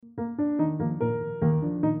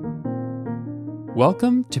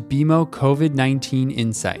Welcome to BMO COVID-19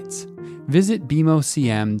 Insights. Visit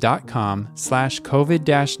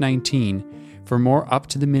bmocm.com/COVID-19 for more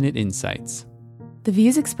up-to-the-minute insights. The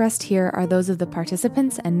views expressed here are those of the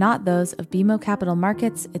participants and not those of BMO Capital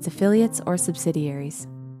Markets, its affiliates, or subsidiaries.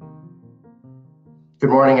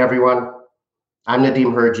 Good morning, everyone. I'm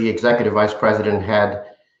Nadeem Hirji, Executive Vice President and Head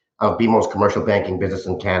of BMO's Commercial Banking Business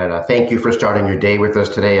in Canada. Thank you for starting your day with us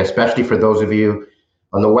today, especially for those of you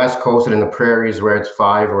on the West Coast and in the prairies where it's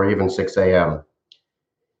 5 or even 6 a.m.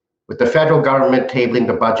 With the federal government tabling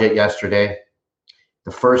the budget yesterday,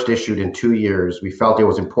 the first issued in 2 years, we felt it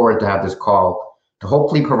was important to have this call to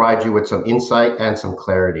hopefully provide you with some insight and some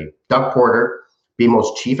clarity. Doug Porter,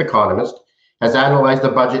 BMO's chief economist, has analyzed the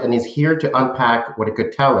budget and is here to unpack what it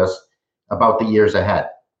could tell us about the years ahead.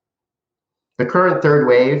 The current third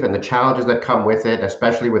wave and the challenges that come with it,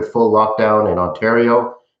 especially with full lockdown in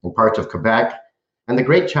Ontario and parts of Quebec, and the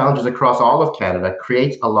great challenges across all of Canada,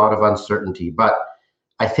 creates a lot of uncertainty. But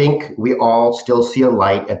I think we all still see a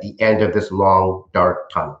light at the end of this long, dark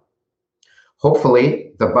tunnel.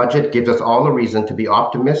 Hopefully, the budget gives us all a reason to be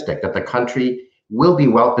optimistic that the country will be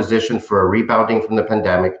well positioned for a rebounding from the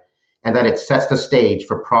pandemic and that it sets the stage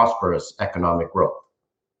for prosperous economic growth.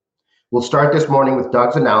 We'll start this morning with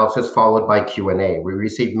Doug's analysis, followed by Q&A. We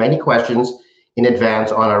received many questions in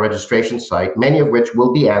advance on our registration site, many of which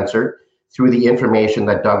will be answered through the information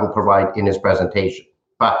that Doug will provide in his presentation.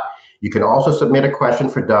 But you can also submit a question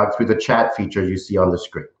for Doug through the chat feature you see on the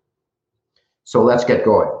screen. So let's get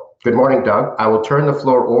going. Good morning, Doug. I will turn the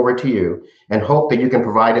floor over to you and hope that you can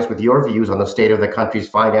provide us with your views on the state of the country's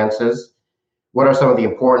finances. What are some of the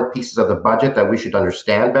important pieces of the budget that we should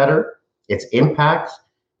understand better, its impacts,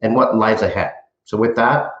 and what lies ahead? So with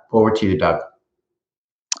that, over to you, Doug.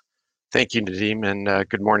 Thank you, Nadeem, and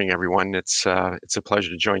good morning, everyone. It's a pleasure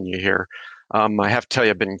to join you here. I have to tell you,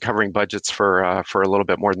 I've been covering budgets for a little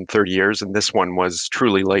bit more than 30 years, and this one was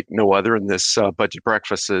truly like no other, and this budget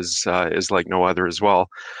breakfast is like no other as well.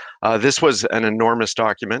 This was an enormous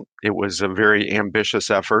document. It was a very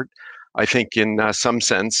ambitious effort. I think in some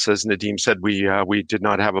sense, as Nadeem said, we did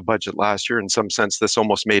not have a budget last year. In some sense, this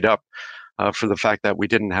almost made up for the fact that we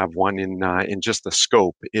didn't have one in just the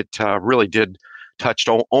scope. It really did touched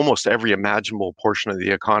almost every imaginable portion of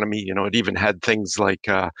the economy. You know, it even had things like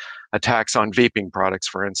a tax on vaping products,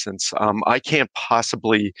 for instance. I can't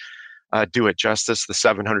possibly do it justice. The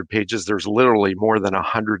 700 pages, there's literally more than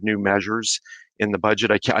 100 new measures in the budget.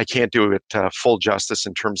 I can't do it full justice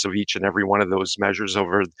in terms of each and every one of those measures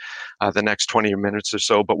over the next 20 minutes or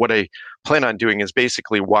so. But what I plan on doing is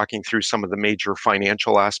basically walking through some of the major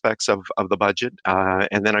financial aspects of the budget,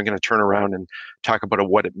 and then I'm going to turn around and talk about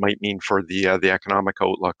what it might mean for the economic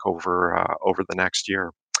outlook over the next year.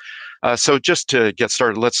 So just to get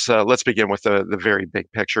started, let's begin with the very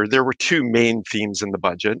big picture. There were two main themes in the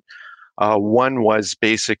budget. One was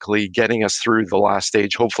basically getting us through the last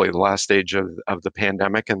stage, hopefully the last stage of the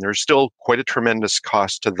pandemic, and there's still quite a tremendous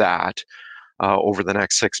cost to that over the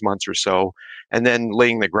next 6 months or so, and then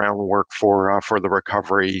laying the groundwork for the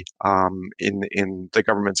recovery in the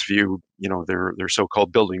government's view, you know, their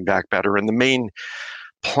so-called Building Back Better. And the main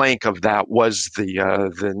plank of that was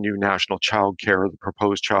the new national childcare, the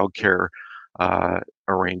proposed childcare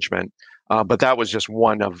arrangement. But that was just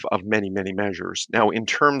one of many, many measures. Now, in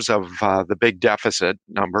terms of the big deficit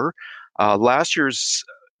number, last year's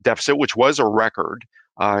deficit, which was a record,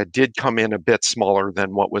 did come in a bit smaller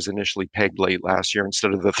than what was initially pegged late last year.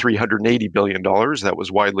 Instead of the $380 billion that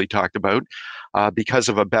was widely talked about, because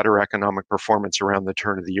of a better economic performance around the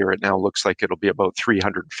turn of the year, it now looks like it'll be about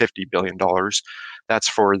 $350 billion. That's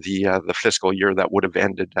for the fiscal year that would have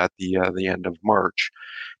ended at the end of March.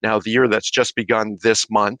 Now, the year that's just begun this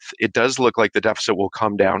month, it does look like the deficit will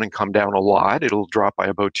come down and come down a lot. It'll drop by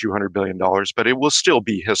about $200 billion, but it will still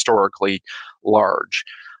be historically large.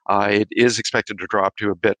 It is expected to drop to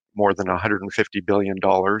a bit more than $150 billion.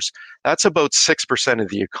 That's about 6% of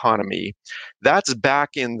the economy. That's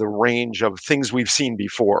back in the range of things we've seen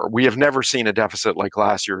before. We have never seen a deficit like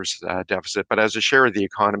last year's deficit, but as a share of the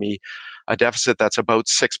economy, a deficit that's about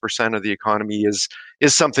 6% of the economy is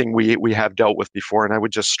something we have dealt with before. And I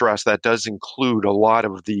would just stress that does include a lot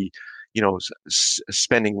of the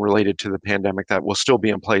spending related to the pandemic that will still be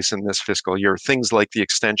in place in this fiscal year. Things like the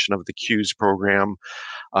extension of the CEWS program,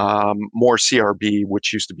 more CRB,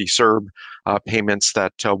 which used to be CERB payments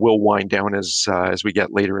that will wind down as we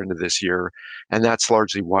get later into this year. And that's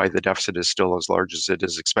largely why the deficit is still as large as it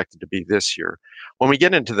is expected to be this year. When we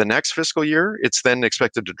get into the next fiscal year, it's then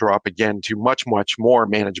expected to drop again to much, much more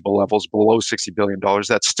manageable levels, below $60 billion.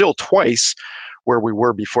 That's still twice where we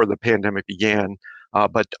were before the pandemic began.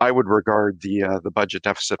 But I would regard the budget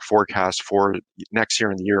deficit forecast for next year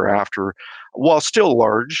and the year after, while still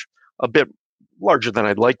large, a bit larger than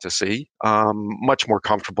I'd like to see, much more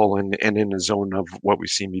comfortable and in a zone of what we've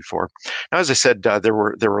seen before. Now, as I said, there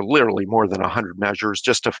were literally more than 100 measures.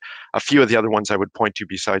 Just a few of the other ones I would point to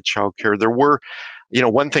besides childcare. There were,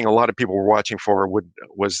 one thing a lot of people were watching for would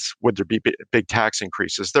there be big tax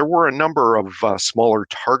increases? There were a number of smaller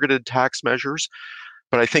targeted tax measures.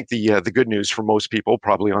 But I think the good news for most people,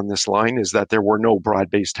 probably on this line, is that there were no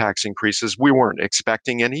broad-based tax increases. We weren't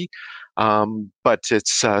expecting any, but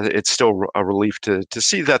it's still a relief to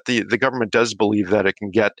see that the government does believe that it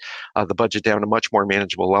can get the budget down to much more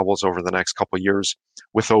manageable levels over the next couple of years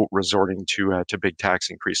without resorting to big tax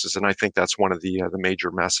increases. And I think that's one of the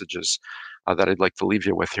major messages that I'd like to leave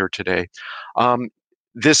you with here today.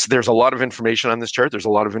 There's a lot of information on this chart. There's a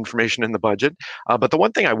lot of information in the budget. But the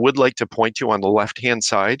one thing I would like to point to on the left-hand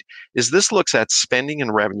side is this looks at spending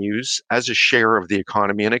and revenues as a share of the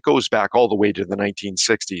economy, and it goes back all the way to the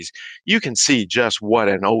 1960s. You can see just what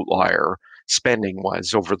an outlier spending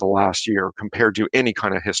was over the last year compared to any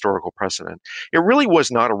kind of historical precedent. It really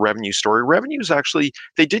was not a revenue story. Revenues actually,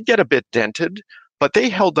 they did get a bit dented, but they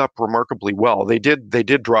held up remarkably well. They did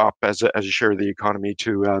drop as a share of the economy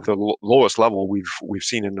to the lowest level we've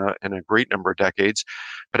seen in a great number of decades.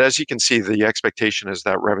 But as you can see, the expectation is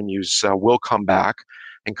that revenues will come back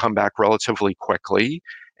and come back relatively quickly,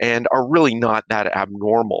 and are really not that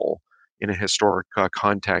abnormal in a historic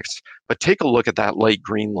context. But take a look at that light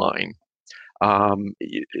green line.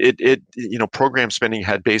 Program spending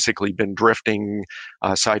had basically been drifting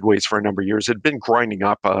sideways for a number of years. It had been grinding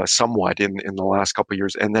up somewhat in the last couple of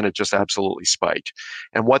years, and then it just absolutely spiked.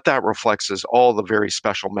 And what that reflects is all the very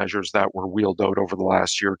special measures that were wheeled out over the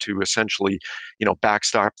last year to essentially,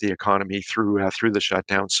 backstop the economy through the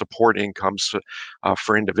shutdown, support incomes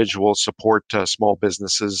for individuals, support small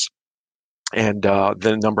businesses, and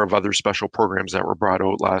the number of other special programs that were brought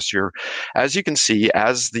out last year. As you can see,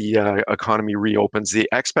 as the economy reopens, the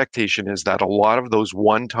expectation is that a lot of those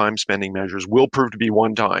one-time spending measures will prove to be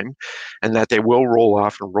one-time, and that they will roll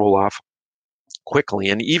off quickly.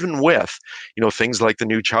 And even with, things like the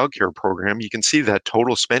new childcare program, you can see that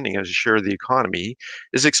total spending as a share of the economy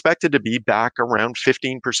is expected to be back around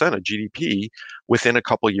 15% of GDP within a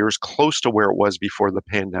couple of years, close to where it was before the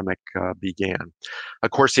pandemic began.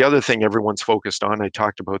 Of course, the other thing everyone's focused on, I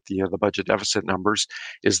talked about the budget deficit numbers,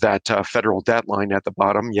 is that federal debt line at the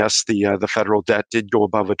bottom. Yes, the federal debt did go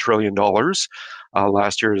above $1 trillion.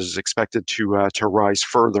 Last year is expected to rise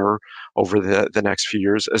further over the next few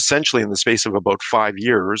years. Essentially, in the space of about 5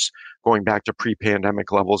 years, going back to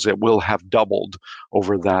pre-pandemic levels, it will have doubled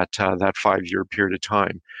over that 5-year period of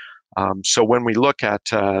time. So when we look at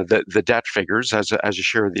the debt figures as a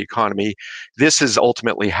share of the economy, this is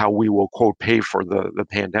ultimately how we will, quote, pay for the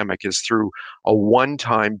pandemic, is through a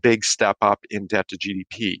one-time big step up in debt to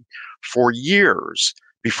GDP. For years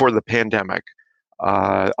before the pandemic,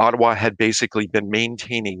 Ottawa had basically been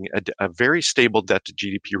maintaining a very stable debt to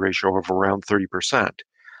GDP ratio of around 30%.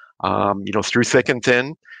 Through thick and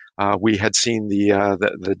thin, we had seen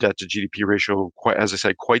the debt to GDP ratio,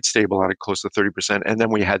 quite stable at close to 30%. And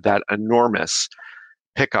then we had that enormous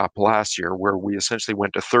pickup last year where we essentially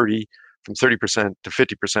went to from 30% to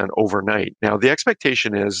 50% overnight. Now, the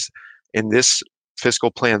expectation is in this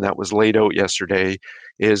fiscal plan that was laid out yesterday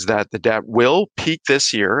is that the debt will peak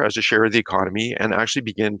this year as a share of the economy and actually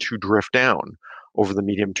begin to drift down over the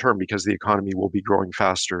medium term, because the economy will be growing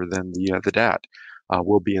faster than the debt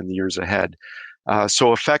will be in the years ahead.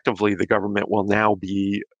 So effectively, the government will now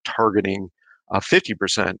be targeting a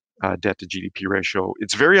 50% debt to GDP ratio.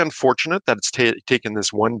 It's very unfortunate that it's taken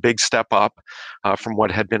this one big step up from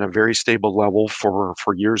what had been a very stable level for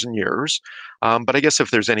years and years. But I guess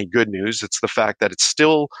if there's any good news, it's the fact that it's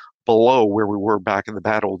still below where we were back in the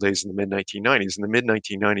bad old days in the mid-1990s. In the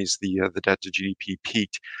mid-1990s, the debt to GDP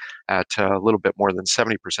peaked at a little bit more than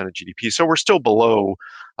 70% of GDP. So we're still below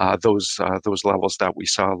those levels that we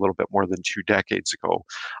saw a little bit more than 2 decades ago.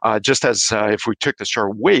 Just as if we took this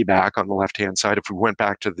chart way back on the left-hand side, if we went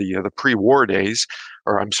back to the pre-war days,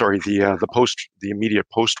 or I'm sorry, the immediate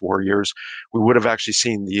post-war years, we would have actually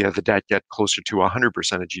seen the debt get closer to 100%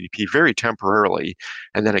 of GDP very temporarily,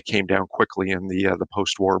 and then it came down quickly in the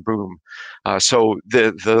post-war boom. So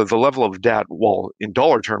the level of debt, well, in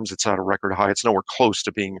dollar terms, it's at a record high. It's nowhere close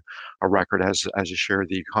to being a record as a share of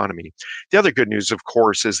the economy. The other good news, of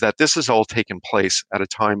course, is that this has all taken place at a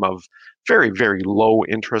time of very, very low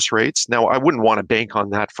interest rates. Now, I wouldn't want to bank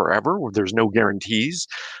on that forever. There's no guarantees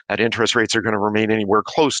that interest rates are going to remain anywhere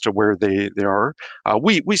close to where they are.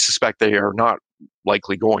 We suspect they are not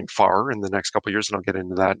likely going far in the next couple of years, and I'll get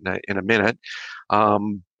into that in a minute.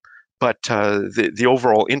 But the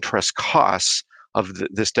overall interest costs of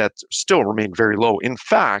this debt still remain very low. In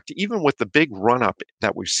fact, even with the big run up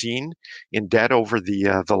that we've seen in debt over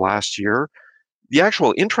the last year, the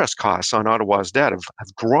actual interest costs on Ottawa's debt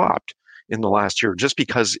have dropped in the last year just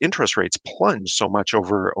because interest rates plunged so much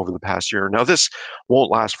over the past year. Now, this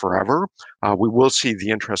won't last forever. We will see the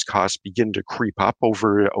interest costs begin to creep up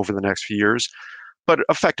over the next few years. But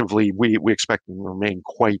effectively, we expect them to remain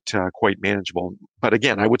quite manageable. But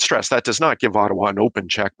again, I would stress that does not give Ottawa an open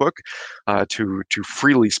checkbook to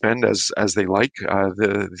freely spend as they like.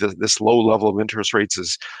 This low level of interest rates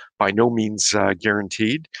is by no means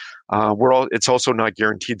guaranteed. It's also not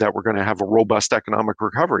guaranteed that we're going to have a robust economic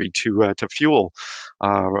recovery to fuel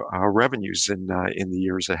revenues in the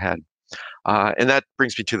years ahead. And that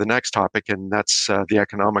brings me to the next topic, and that's the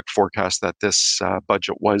economic forecast that this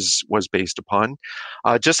budget was based upon.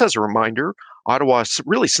 Just as a reminder, Ottawa,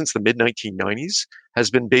 really since the mid-1990s, has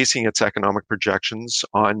been basing its economic projections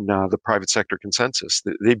on the private sector consensus.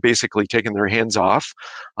 They've basically taken their hands off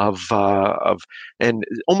of and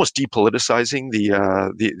almost depoliticizing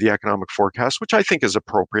the economic forecast, which I think is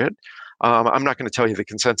appropriate. I'm not going to tell you the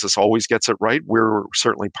consensus always gets it right. We're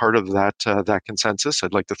certainly part of that consensus.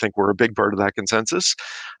 I'd like to think we're a big part of that consensus.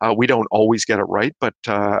 We don't always get it right, but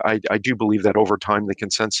I do believe that over time the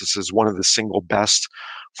consensus is one of the single best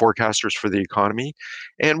forecasters for the economy.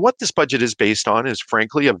 And what this budget is based on is,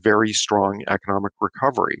 frankly, a very strong economic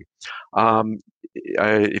recovery.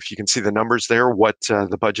 If you can see the numbers there, what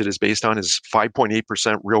the budget is based on is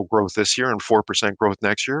 5.8% real growth this year and 4% growth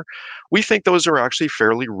next year. We think those are actually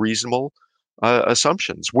fairly reasonable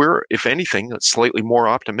assumptions. We're, if anything, slightly more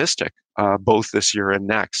optimistic both this year and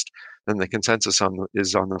next than the consensus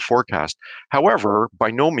is on the forecast. However, by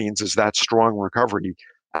no means is that strong recovery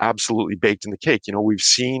absolutely baked in the cake. You know, we've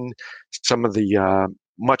seen some of the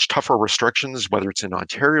much tougher restrictions, whether it's in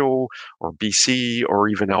Ontario or BC or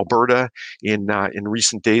even Alberta in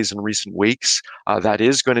recent days and recent weeks. That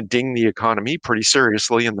is going to ding the economy pretty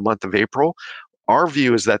seriously in the month of April. Our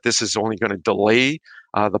view is that this is only going to delay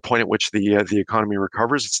the point at which the economy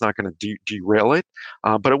recovers. It's not going to derail it,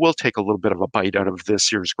 but it will take a little bit of a bite out of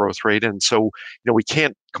this year's growth rate. And so, you know, we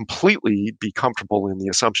can't completely be comfortable in the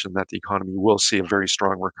assumption that the economy will see a very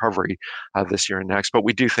strong recovery this year and next, but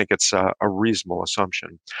we do think it's a reasonable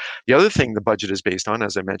assumption. The other thing the budget is based on,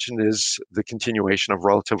 as I mentioned, is the continuation of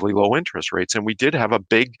relatively low interest rates. And we did have a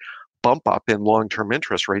big bump up in long-term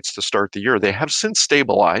interest rates to start the year. They have since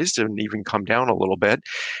stabilized and even come down a little bit.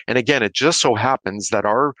 And again, it just so happens that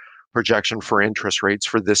our projection for interest rates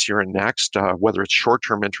for this year and next, whether it's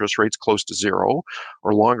short-term interest rates close to zero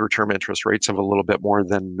or longer-term interest rates of a little bit more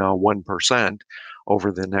than 1%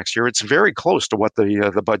 over the next year, it's very close to what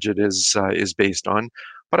the budget is based on.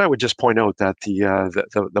 But I would just point out that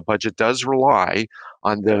the budget does rely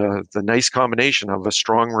on the nice combination of a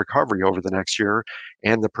strong recovery over the next year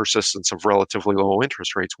and the persistence of relatively low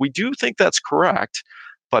interest rates. We do think that's correct,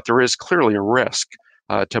 but there is clearly a risk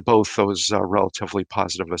to both those relatively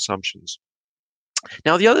positive assumptions.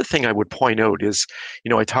 Now, the other thing I would point out is, you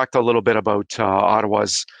know, I talked a little bit about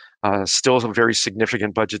Ottawa's still a very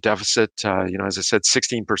significant budget deficit. You know, as I said,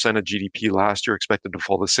 16% of GDP last year, expected to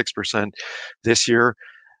fall to 6% this year.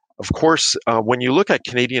 Of course, when you look at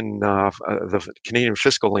the Canadian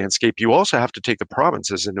fiscal landscape, you also have to take the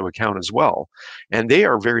provinces into account as well, and they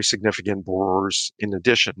are very significant borrowers in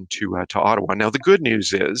addition to Ottawa. Now, the good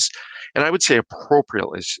news is, and I would say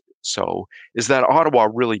appropriately so, is that Ottawa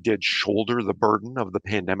really did shoulder the burden of the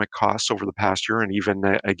pandemic costs over the past year and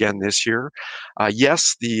even again this year.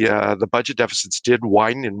 Yes, the budget deficits did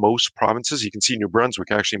widen in most provinces. You can see New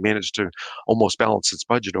Brunswick actually managed to almost balance its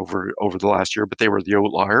budget over the last year, but they were the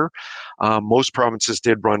outlier. Most provinces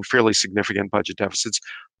did run fairly significant budget deficits,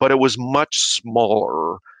 but it was much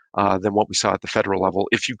smaller than what we saw at the federal level.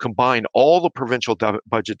 If you combine all the provincial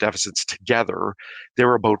budget deficits together,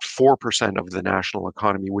 they're about 4% of the national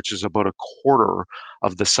economy, which is about a quarter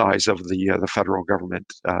of the size of the federal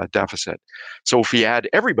government deficit. So if we add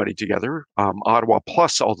everybody together, Ottawa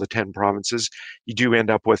plus all the 10 provinces, you do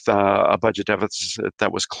end up with a budget deficit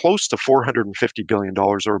that was close to $450 billion,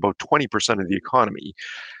 or about 20% of the economy.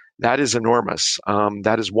 That is enormous.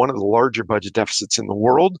 That is one of the larger budget deficits in the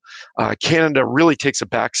world. Canada really takes a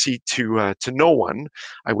backseat to no one,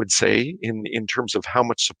 I would say, in terms of how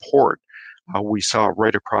much support we saw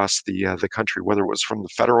right across the country, whether it was from the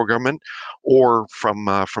federal government or from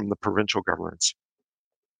the provincial governments.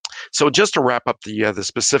 So just to wrap up the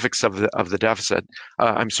specifics of the deficit,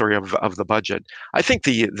 of the budget, I think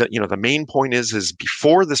the main point is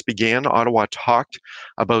before this began, Ottawa talked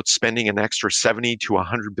about spending an extra 70 to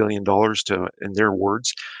 $100 billion to, in their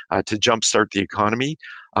words, to jumpstart the economy.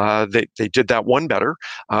 They did that one better.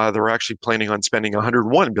 They're actually planning on spending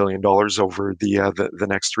 $101 billion over the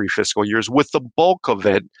next 3 fiscal years, with the bulk of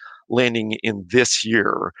it landing in this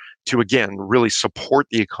year to again really support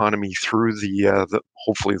the economy through the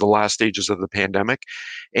hopefully the last stages of the pandemic,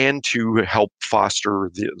 and to help foster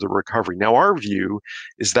the recovery. Now, our view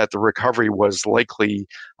is that the recovery was likely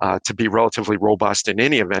to be relatively robust in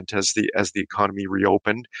any event as the economy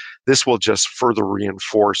reopened. This will just further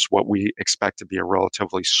reinforce what we expect to be a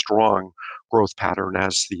relatively strong growth pattern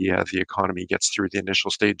as the economy gets through the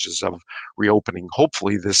initial stages of reopening,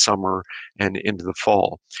 hopefully this summer and into the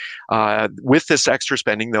fall. With this extra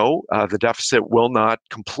spending, though, the deficit will not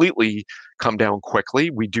completely come down quickly.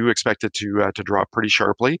 We do expect it to drop pretty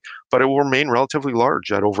sharply, but it will remain relatively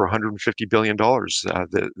large at over $150 billion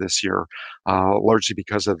this year, largely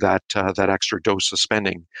because of that extra dose of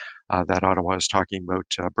spending that Ottawa is talking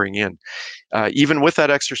about bringing in. Even with that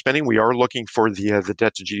extra spending, we are looking for the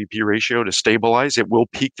debt to GDP ratio to stabilize. It will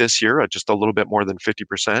peak this year at just a little bit more than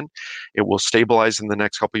 50%. It will stabilize in the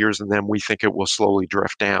next couple of years, and then we think it will slowly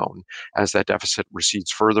drift down as that deficit recedes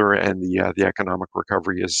further and the economic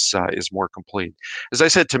recovery is more complete. As I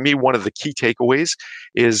said, to me, one of the key takeaways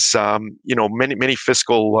is many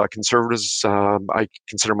fiscal conservatives. I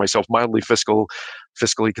consider myself mildly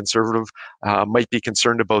fiscally conservative, might be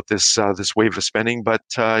concerned about this wave of spending, but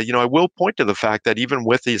I will point to the fact that even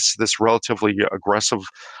with this relatively aggressive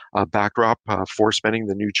backdrop for spending,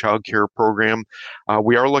 the new child care program,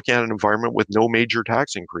 we are looking at an environment with no major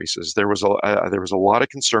tax increases. There was a lot of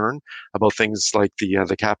concern about things like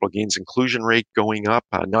the capital gains inclusion rate going up,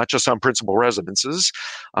 not just on principal residences,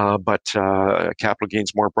 but capital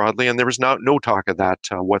gains more broadly, and there was no talk of that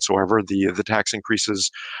whatsoever. The tax increases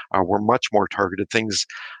were much more targeted. Things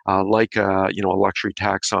like a luxury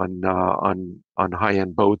tax on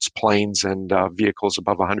high-end boats, planes, and vehicles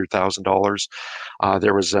above $100,000.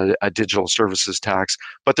 There was a digital services tax,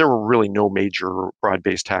 but there were really no major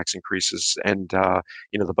broad-based tax increases. And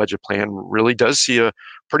the budget plan really does see a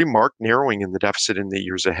pretty marked narrowing in the deficit in the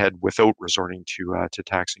years ahead without resorting to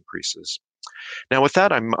tax increases. Now, with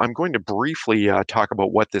that, I'm going to briefly talk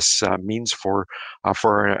about what this means for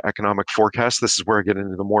our economic forecast. This is where I get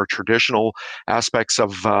into the more traditional aspects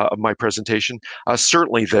of my presentation.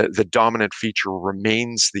 Certainly, the dominant feature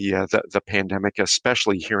remains the pandemic,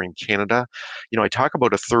 especially here in Canada. I talk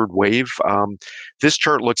about a third wave. This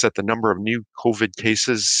chart looks at the number of new COVID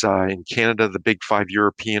cases in Canada, the big 5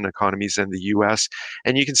 European economies, and the U.S.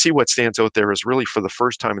 And you can see what stands out there is really for the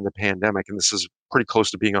first time in the pandemic, and this is pretty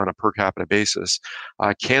close to being on a per capita basis.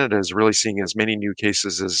 Canada is really seeing as many new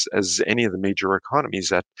cases as any of the major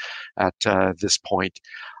economies at this point.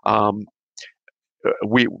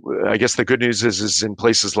 I guess the good news is in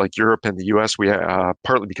places like Europe and the U.S., we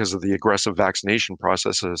partly because of the aggressive vaccination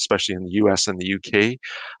process, especially in the U.S. and the U.K.,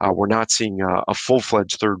 we're not seeing a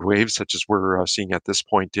full-fledged third wave such as we're seeing at this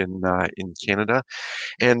point in Canada,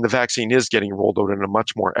 and the vaccine is getting rolled out in a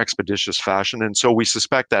much more expeditious fashion. And so we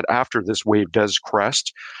suspect that after this wave does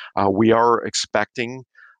crest, we are expecting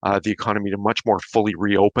the economy to much more fully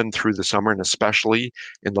reopen through the summer, and especially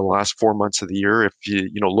in the last 4 months of the year. If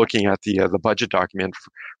looking at the budget document,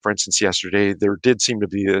 for instance, yesterday, there did seem to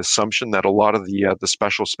be the assumption that a lot of the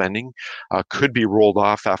special spending could be rolled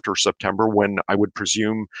off after September, when I would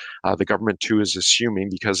presume the government too is assuming,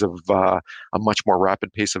 because of a much more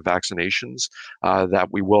rapid pace of vaccinations, that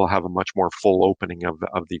we will have a much more full opening of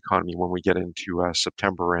the economy when we get into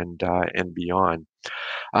September and beyond.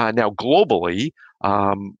 Now, globally,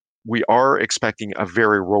 we are expecting a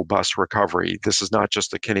very robust recovery. This is not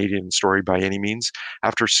just a Canadian story by any means.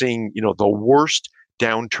 After seeing, the worst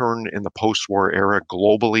downturn in the post-war era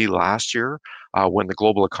globally last year, when the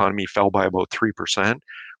global economy fell by about 3%,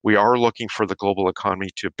 we are looking for the global economy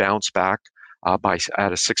to bounce back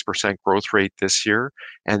at a 6% growth rate this year,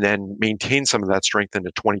 and then maintain some of that strength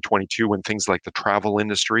into 2022 when things like the travel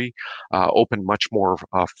industry open much more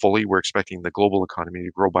fully. We're expecting the global economy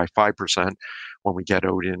to grow by 5% when we get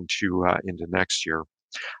out into next year.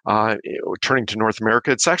 Turning to North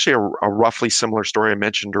America, it's actually a roughly similar story. I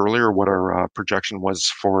mentioned earlier what our projection was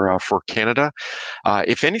for Canada.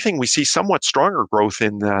 If anything, we see somewhat stronger growth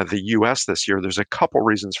in the U.S. this year. There's a couple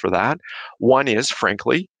reasons for that. One is,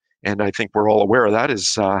 frankly, and I think we're all aware of that,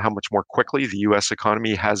 is how much more quickly the U.S.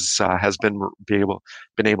 economy has been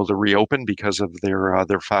able to reopen because of their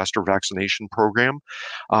faster vaccination program.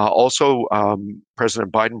 Also,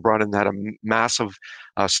 President Biden brought in that a massive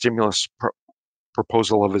stimulus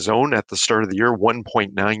proposal of his own at the start of the year,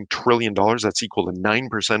 $1.9 trillion. That's equal to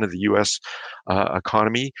 9% of the U.S.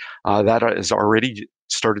 Economy. That has already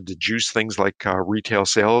started to juice things like retail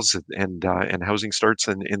sales and housing starts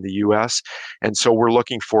in the U.S. And so we're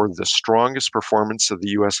looking for the strongest performance of the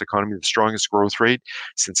U.S. economy, the strongest growth rate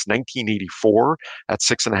since 1984 at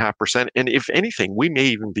 6.5%. And if anything, we may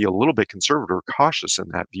even be a little bit conservative or cautious in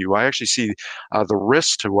that view. I actually see the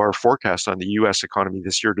risk to our forecast on the U.S. economy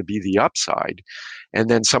this year to be the upside, and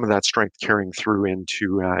then some of that strength carrying through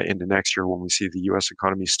into next year when we see the U.S.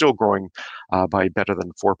 economy still growing by better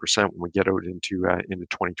than 4% when we get out into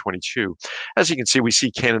 2022. As you can see, we see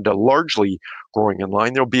Canada largely growing in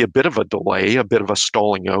line. There'll be a bit of a delay, a bit of a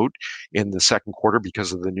stalling out in the second quarter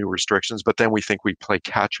because of the new restrictions, but then we think we play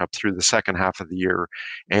catch up through the second half of the year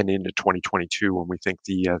and into 2022 when we think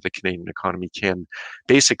the Canadian economy can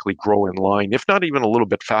basically grow in line, if not even a little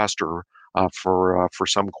bit faster for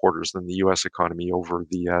some quarters than the U.S. economy over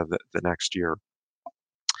the next year.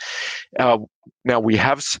 Now we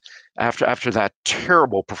have, after that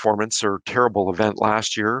terrible performance or terrible event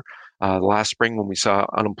last year, last spring when we saw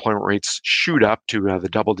unemployment rates shoot up to the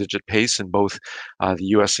double-digit pace in both the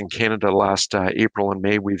U.S. and Canada last April and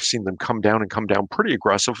May, we've seen them come down pretty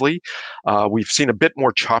aggressively. We've seen a bit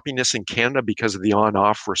more choppiness in Canada because of the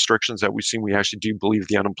on-off restrictions that we've seen. We actually do believe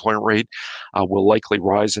the unemployment rate will likely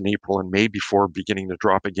rise in April and May before beginning to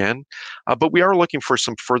drop again. But we are looking for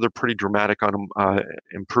some further pretty dramatic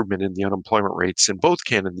improvement in the unemployment rates in both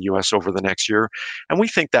Canada and the U.S. over the next year. And we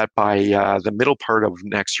think that by the middle part of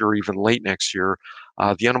next year, even late next year,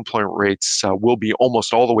 the unemployment rates will be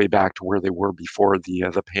almost all the way back to where they were before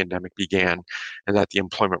the pandemic began, and that the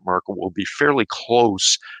employment market will be fairly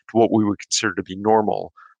close to what we would consider to be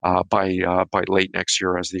normal by late next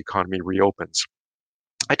year as the economy reopens.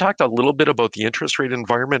 I talked a little bit about the interest rate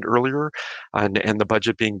environment earlier, and the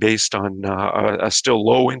budget being based on a still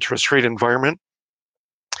low interest rate environment.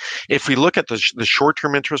 If we look at the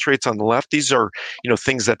short-term interest rates on the left, these are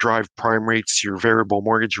things that drive prime rates, your variable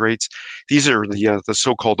mortgage rates. These are the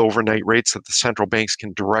so-called overnight rates that the central banks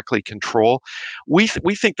can directly control. We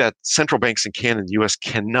think that central banks in Canada and the U.S.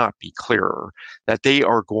 cannot be clearer that they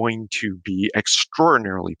are going to be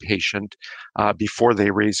extraordinarily patient before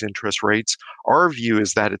they raise interest rates. Our view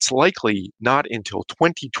is that it's likely not until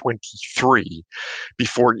 2023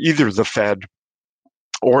 before either the Fed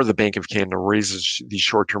or the Bank of Canada raises these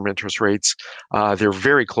short-term interest rates. They're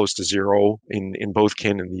very close to zero in both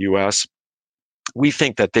Canada and the U.S. We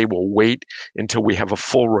think that they will wait until we have a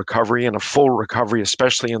full recovery,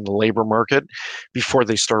 especially in the labor market, before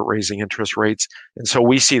they start raising interest rates. And so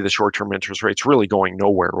we see the short-term interest rates really going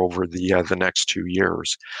nowhere over the next 2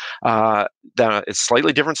 years. It's a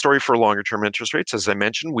slightly different story for longer-term interest rates. As I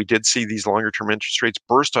mentioned, we did see these longer-term interest rates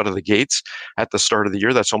burst out of the gates at the start of the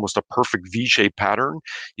year. That's almost a perfect V-shaped pattern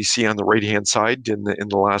you see on the right-hand side in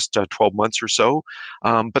the last 12 months or so.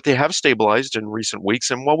 But they have stabilized in recent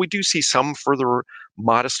weeks. And while we do see some further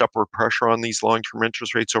modest upward pressure on these long-term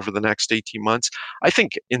interest rates over the next 18 months, I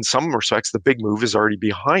think in some respects the big move is already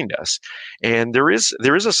behind us, and there is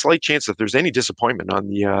a slight chance that there's any disappointment on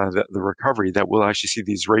the recovery that we'll actually see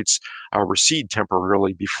these rates recede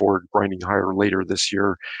temporarily before grinding higher later this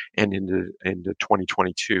year and into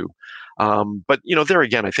 2022. But there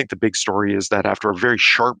again, I think the big story is that after a very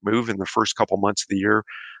sharp move in the first couple months of the year,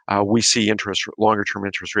 we see longer-term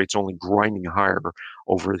interest rates only grinding higher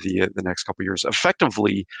over the next couple of years.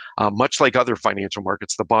 Effectively, much like other financial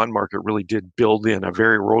markets, the bond market really did build in a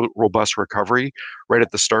very robust recovery right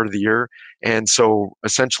at the start of the year. And so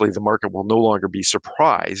essentially the market will no longer be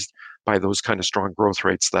surprised by those kind of strong growth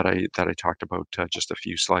rates that I talked about just a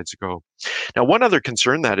few slides ago. Now, one other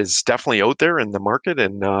concern that is definitely out there in the market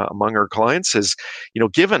and among our clients is,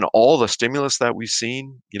 given all the stimulus that we've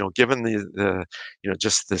seen, given the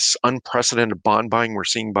just this unprecedented bond buying we're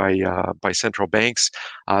seeing by central banks,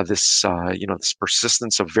 this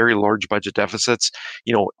persistence of very large budget deficits,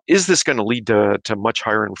 is this going to lead to much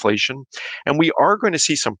higher inflation? And we are going to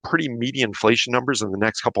see some pretty meaty inflation numbers in the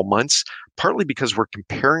next couple months, partly because we're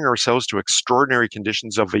comparing ourselves to extraordinary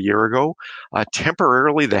conditions of a year ago.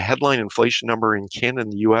 Temporarily, the headline inflation number in Canada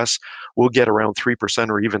and the U.S. will get around 3%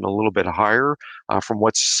 or even a little bit higher from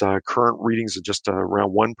what's current readings of just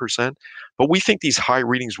around 1%. But we think these high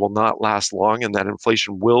readings will not last long, and that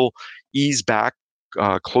inflation will ease back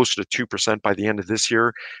closer to 2% by the end of this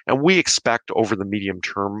year. And we expect over the medium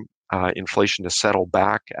term inflation to settle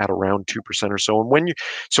back at around 2% or so. And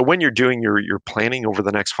when you're doing your planning over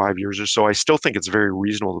the next 5 years or so, I still think it's very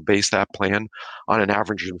reasonable to base that plan on an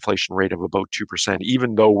average inflation rate of about 2%,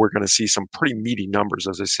 even though we're going to see some pretty meaty numbers,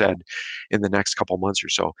 as I said, in the next couple months or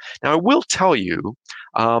so. Now, I will tell you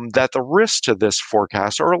that the risks to this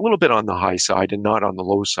forecast are a little bit on the high side and not on the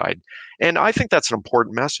low side. And I think that's an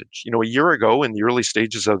important message. A year ago, in the early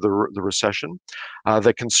stages of the recession,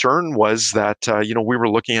 the concern was that we were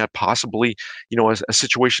looking at possibly a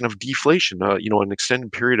situation of deflation, an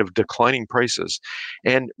extended period of declining prices,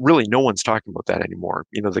 and really no one's talking about that anymore.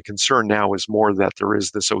 The concern now is more that there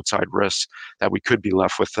is this outside risk that we could be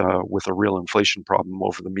left with a real inflation problem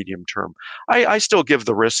over the medium term. I still give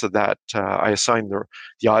the risk of that. I assign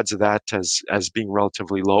the odds of that as being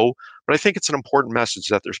relatively low. But I think it's an important message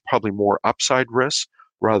that there's probably more upside risk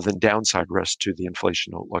rather than downside risk to the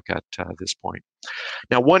inflation outlook at this point.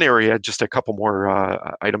 Now, one area, just a couple more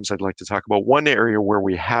items I'd like to talk about. One area where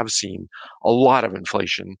we have seen a lot of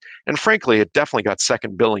inflation, and frankly, it definitely got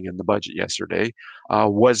second billing in the budget yesterday,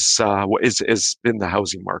 is in the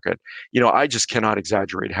housing market. I just cannot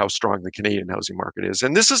exaggerate how strong the Canadian housing market is.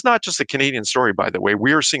 And this is not just a Canadian story, by the way.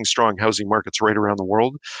 We are seeing strong housing markets right around the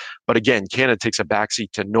world. But again, Canada takes a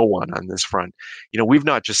backseat to no one on this front. We've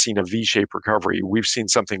not just seen a V-shaped recovery. We've seen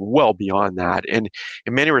something well beyond that. And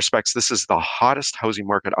in many respects, this is the hottest housing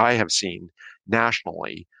market I have seen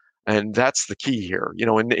nationally. And that's the key here.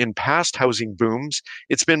 In past housing booms,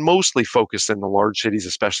 it's been mostly focused in the large cities,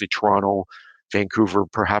 especially Toronto, Vancouver,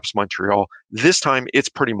 perhaps Montreal. This time, it's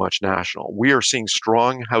pretty much national. We are seeing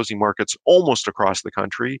strong housing markets almost across the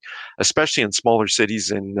country, especially in smaller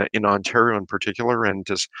cities in Ontario in particular, and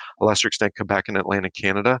to a lesser extent, Quebec and Atlantic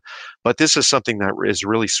Canada. But this is something that is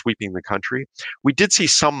really sweeping the country. We did see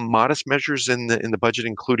some modest measures in the budget,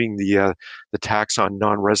 including the tax on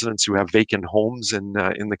non-residents who have vacant homes in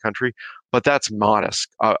the country. But that's modest,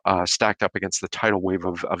 stacked up against the tidal wave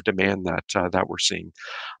of demand that we're seeing.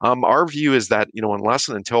 Our view is that unless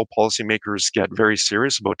and until policymakers get very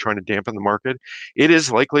serious about trying to dampen the market, it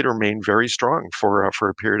is likely to remain very strong for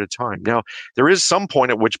a period of time. Now, there is some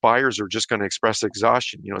point at which buyers are just going to express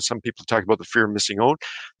exhaustion. Some people talk about the fear of missing out.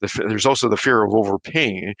 There's also the fear of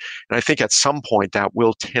overpaying, and I think at some point that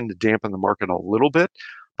will tend to dampen the market a little bit.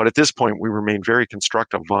 But at this point, we remain very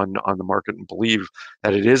constructive on the market and believe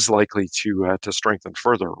that it is likely to strengthen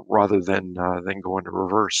further rather than go into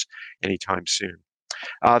reverse anytime soon.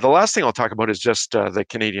 The last thing I'll talk about is just the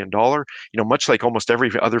Canadian dollar. Much like almost every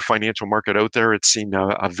other financial market out there, it's seen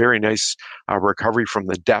a very nice recovery from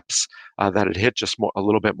the depths that it hit just a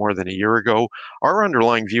little bit more than a year ago. Our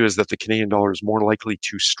underlying view is that the Canadian dollar is more likely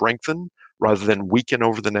to strengthen rather than weaken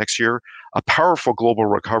over the next year. A powerful global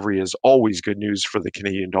recovery is always good news for the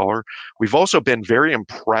Canadian dollar. We've also been very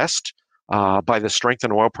impressed by the strength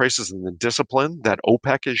in oil prices and the discipline that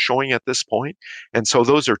OPEC is showing at this point. And so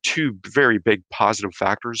those are two very big positive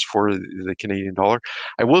factors for the Canadian dollar.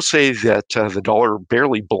 I will say that the dollar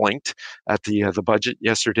barely blinked at the budget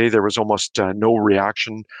yesterday. There was almost no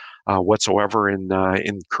reaction whatsoever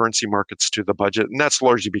in currency markets to the budget, and that's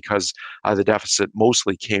largely because the deficit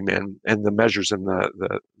mostly came in, and the measures in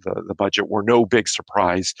the budget were no big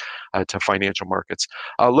surprise to financial markets.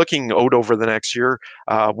 Looking out over the next year,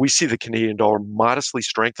 we see the Canadian dollar modestly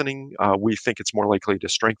strengthening. We think it's more likely to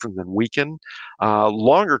strengthen than weaken.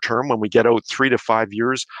 Longer term, when we get out 3 to 5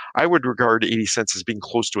 years, I would regard 80 cents as being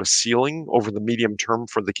close to a ceiling over the medium term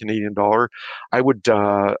for the Canadian dollar. I would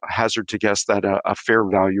hazard to guess that a fair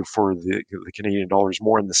value for the Canadian dollar is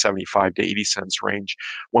more in the 75 to 80 cents range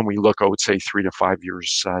when we look out, say, 3 to 5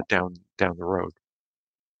 years down the road.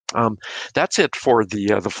 That's it for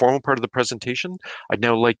the formal part of the presentation. I'd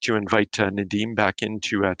now like to invite Nadeem back in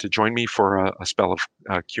to join me for a spell of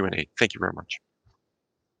Q&A. Thank you very much.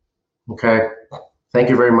 Okay. Thank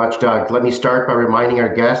you very much, Doug. Let me start by reminding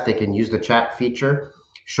our guests they can use the chat feature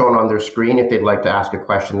shown on their screen if they'd like to ask a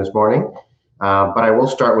question this morning. But I will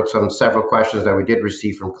start with several questions that we did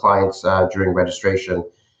receive from clients during registration,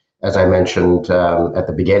 as I mentioned at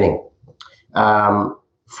the beginning.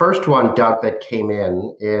 First one, Doug, that came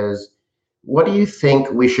in is, what do you think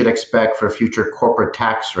we should expect for future corporate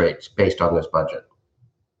tax rates based on this budget?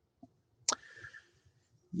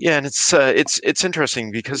 Yeah, and it's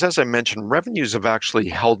interesting because, as I mentioned, revenues have actually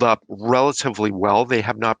held up relatively well. They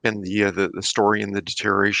have not been the story in the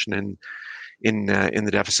deterioration in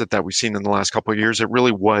the deficit that we've seen in the last couple of years. It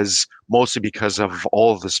really was mostly because of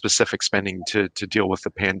all of the specific spending to deal with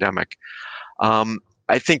the pandemic.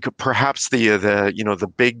 I think perhaps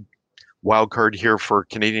the big wild card here for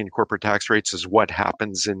Canadian corporate tax rates is what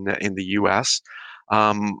happens in the U.S.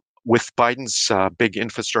 with Biden's big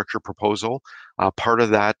infrastructure proposal, part of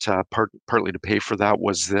that, partly to pay for that,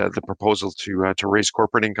 was the proposal to raise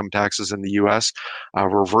corporate income taxes in the U.S.,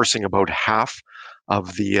 reversing about half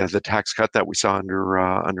of the tax cut that we saw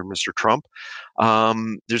under Mr. Trump.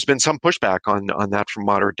 There's been some pushback on that from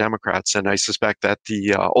moderate Democrats, and I suspect that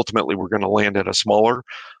ultimately we're going to land at a smaller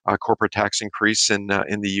corporate tax increase in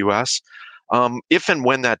the U.S. If and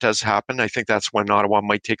when that does happen, I think that's when Ottawa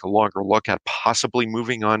might take a longer look at possibly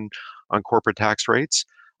moving on corporate tax rates.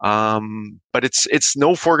 But it's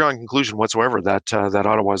no foregone conclusion whatsoever that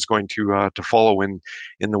Ottawa is going to follow in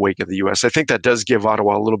the wake of the U.S. I think that does give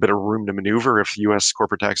Ottawa a little bit of room to maneuver if U.S.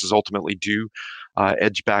 corporate taxes ultimately do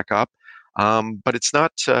edge back up. But it's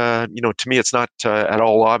not, to me, it's not at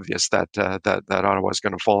all obvious that Ottawa is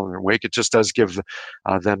going to fall in their wake. It just does give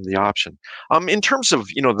them the option. In terms of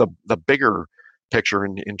the bigger picture,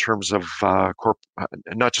 in terms of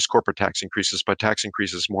not just corporate tax increases, but tax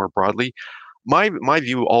increases more broadly. My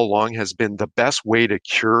view all along has been the best way to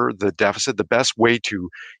cure the deficit, the best way to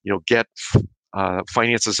get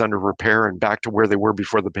finances under repair and back to where they were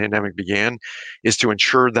before the pandemic began, is to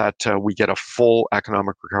ensure that we get a full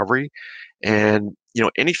economic recovery. And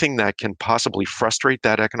anything that can possibly frustrate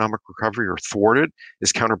that economic recovery or thwart it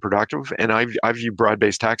is counterproductive. And I view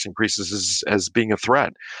broad-based tax increases as being a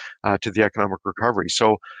threat to the economic recovery.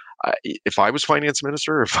 So if I was finance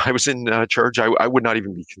minister, if I was in charge, I would not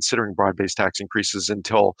even be considering broad-based tax increases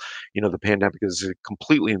until the pandemic is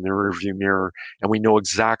completely in the rearview mirror and we know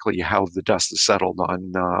exactly how the dust is settled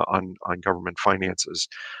on government finances.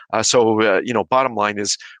 So bottom line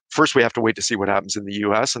is, first we have to wait to see what happens in the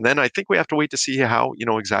U.S., and then I think we have to wait to see how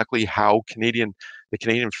exactly how the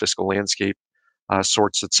Canadian fiscal landscape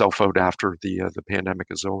sorts itself out after the pandemic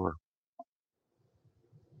is over.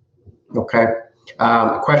 Okay.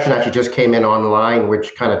 A question actually just came in online,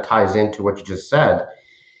 which kind of ties into what you just said,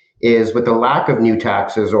 is with the lack of new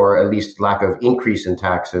taxes, or at least lack of increase in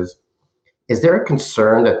taxes, is there a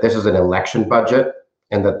concern that this is an election budget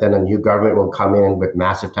and that then a new government will come in with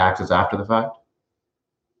massive taxes after the fact?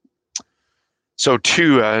 So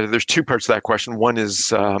there's two parts to that question. One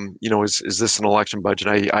is, is this an election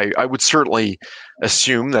budget? I would certainly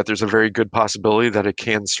assume that there's a very good possibility that it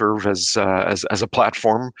can serve as a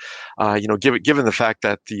platform. Given the fact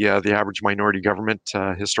that the average minority government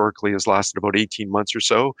historically has lasted about 18 months or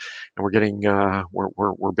so, and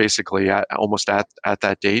we're basically almost at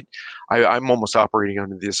that date. I'm almost operating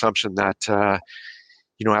under the assumption that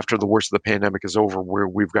after the worst of the pandemic is over,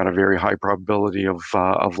 we've got a very high probability of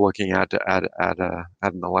looking at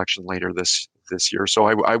an election later this year. So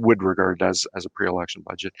I would regard it as a pre-election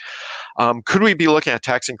budget. Could we be looking at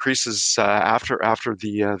tax increases after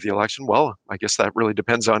the election? Well, I guess that really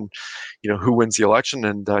depends on who wins the election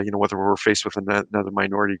and whether we're faced with another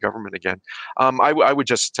minority government again. I would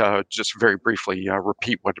just very briefly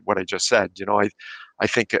repeat what I just said. I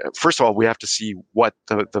think, first of all, we have to see what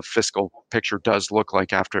the fiscal picture does look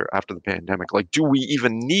like after the pandemic. Like, do we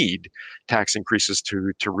even need tax increases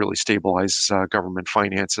to really stabilize government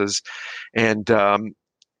finances? And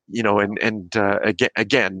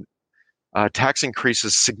again,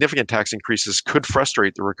 significant tax increases could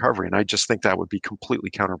frustrate the recovery, and I just think that would be completely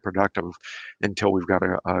counterproductive until we've got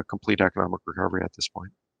a complete economic recovery at this point.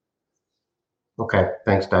 Okay,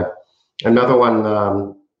 thanks, Doug. Another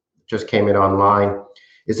one just came in online.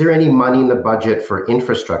 Is there any money in the budget for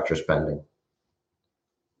infrastructure spending?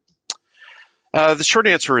 The short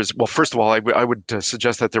answer is, well, first of all, I would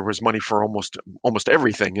suggest that there was money for almost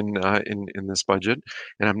everything in this budget,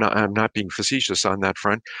 and I'm not being facetious on that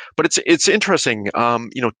front. But it's interesting.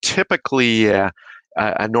 Typically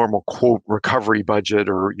a normal quote recovery budget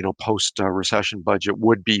or post recession budget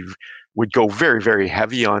would go very, very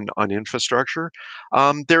heavy on infrastructure.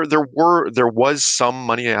 There was some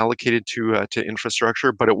money allocated to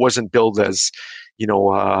infrastructure, but it wasn't billed as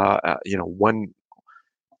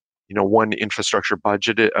one infrastructure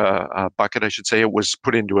budget bucket, I should say. It was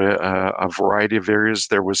put into a variety of areas.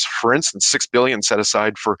 There was, for instance, $6 billion set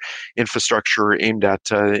aside for infrastructure aimed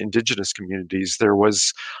at Indigenous communities. There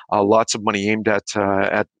was lots of money aimed at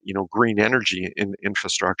green energy in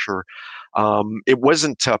infrastructure. It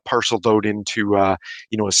wasn't parceled out into a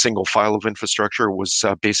single file of infrastructure. It was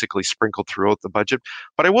basically sprinkled throughout the budget.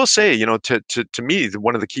 But I will say, to me,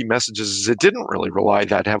 one of the key messages is it didn't really rely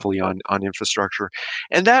that heavily on infrastructure,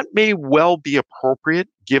 and that may well be appropriate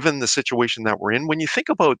given the situation that we're in. When you think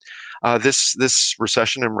about this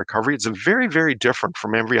recession and recovery, it's very, very different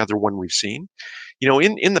from every other one we've seen.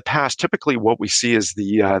 In the past, typically what we see is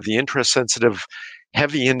the interest sensitive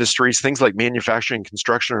heavy industries, things like manufacturing and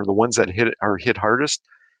construction, are the ones that are hit hardest.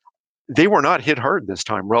 they were not hit hard this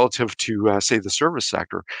time relative to, say, the service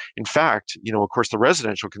sector. In fact, of course, the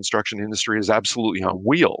residential construction industry is absolutely on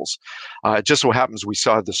wheels. It just so happens we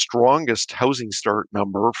saw the strongest housing start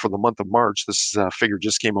number for the month of March. This figure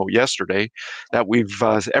just came out yesterday that we've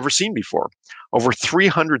ever seen before. Over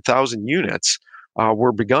 300,000 units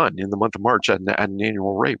were begun in the month of March at an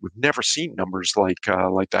annual rate. We've never seen numbers like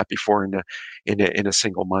that before in a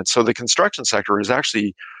single month. So the construction sector is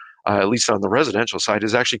actually, at least on the residential side,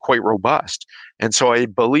 is actually quite robust. And so I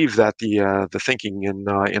believe that the thinking in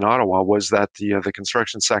Ottawa was that the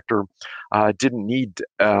construction sector didn't need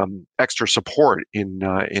extra support in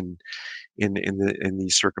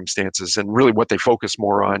these circumstances, and really what they focus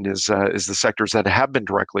more on is the sectors that have been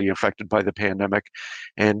directly affected by the pandemic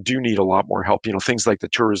and do need a lot more help. Things like the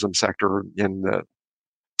tourism sector and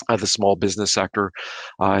the small business sector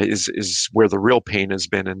is where the real pain has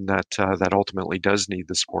been, and that ultimately does need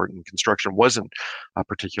the support. And construction wasn't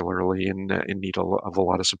particularly in need of a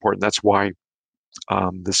lot of support, and that's why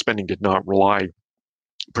the spending did not rely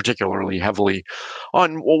particularly heavily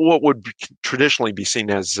on what would traditionally be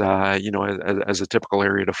seen as as a typical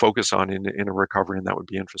area to focus on in a recovery, and that would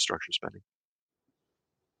be infrastructure spending.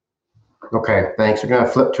 Okay, thanks. We're going to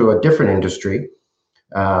flip to a different industry.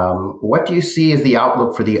 What do you see as the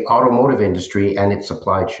outlook for the automotive industry and its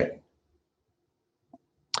supply chain?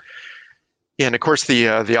 Yeah, and of course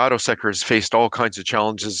the auto sector has faced all kinds of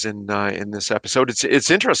challenges in this episode.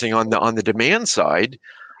 It's interesting on the demand side.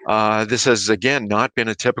 This has again not been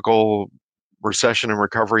a typical recession and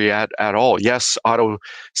recovery at all. Yes, auto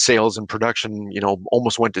sales and production,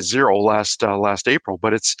 almost went to zero last April,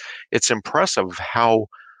 but it's impressive how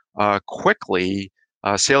quickly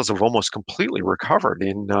sales have almost completely recovered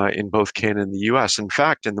in both Canada and the U.S. In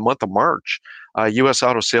fact, in the month of March, U.S.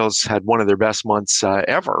 auto sales had one of their best months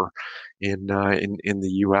ever in the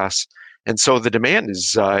U.S. And so the demand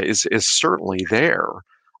is certainly there.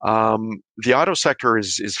 The auto sector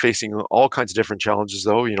is facing all kinds of different challenges,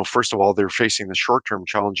 though. First of all, they're facing the short-term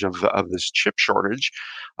challenge of this chip shortage,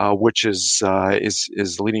 which is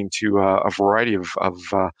leading to a variety of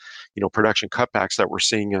production cutbacks that we're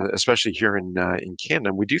seeing, especially here in Canada.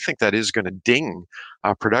 And we do think that is going to ding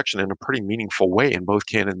production in a pretty meaningful way in both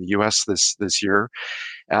Canada and the U.S. this year.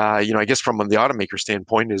 I guess from the automaker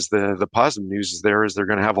standpoint, is the positive news is they're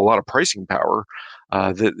going to have a lot of pricing power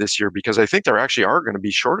this year, because I think there actually are going to be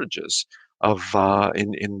shortages of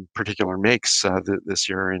in particular makes this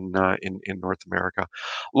year in North America.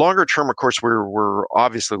 Longer term, of course, we're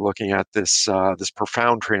obviously looking at this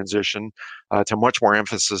profound transition to much more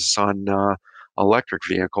emphasis on electric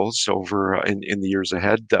vehicles over in the years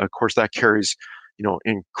ahead. Of course, that carries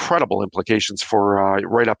incredible implications for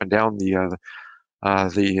right up and down the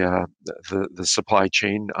supply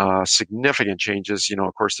chain. Significant changes.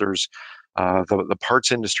 Of course, there's the parts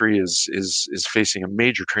industry is facing a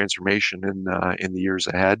major transformation in the years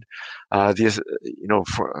ahead.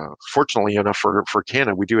 Fortunately enough for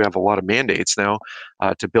Canada, we do have a lot of mandates now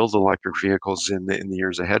to build electric vehicles in the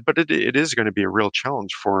years ahead. But it is going to be a real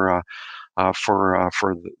challenge for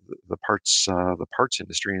the parts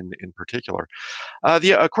industry in particular.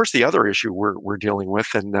 Of course, the other issue we're dealing with,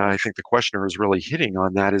 and I think the questioner is really hitting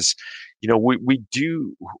on that, is we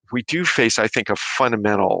do face, I think, a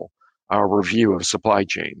fundamental review of supply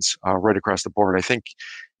chains right across the board. I think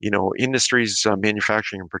industries,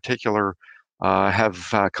 manufacturing in particular,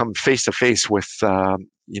 have come face to face with a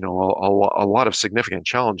lot of significant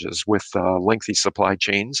challenges with lengthy supply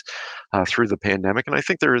chains through the pandemic, and I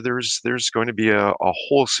think there's going to be a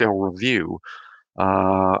wholesale review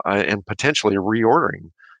and potentially a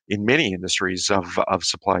reordering in many industries of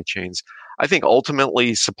supply chains. I think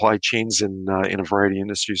ultimately supply chains in a variety of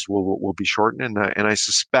industries will be shortened, and I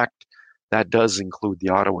suspect that does include the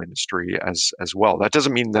auto industry as well. That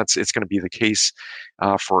doesn't mean it's going to be the case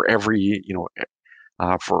for every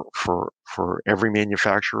for every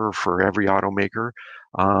manufacturer, for every automaker.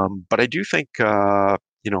 But I do think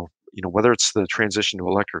whether it's the transition to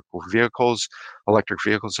electric vehicles, I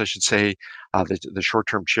should say, the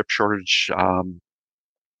short-term chip shortage,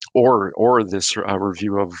 or this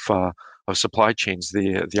review of supply chains,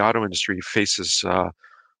 the auto industry faces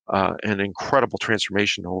an incredible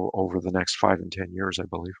transformation over the next 5 and 10 years, I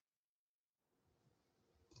believe.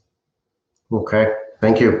 Okay,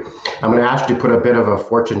 thank you. I'm going to ask you to put a bit of a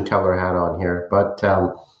fortune teller hat on here, but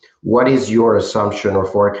what is your assumption or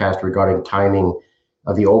forecast regarding timing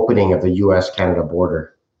of the opening of the U.S.-Canada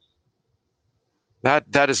border?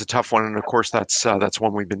 That is a tough one, and of course that's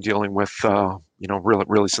one we've been dealing with,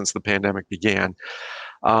 really since the pandemic began.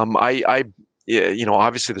 yeah,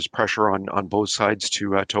 obviously there's pressure on both sides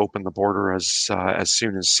to open the border as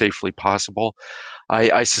soon as safely possible.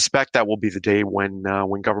 I suspect that will be the day when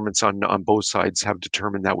governments on both sides have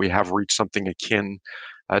determined that we have reached something akin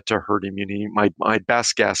to herd immunity. My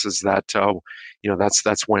best guess is that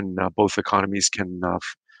that's when both economies can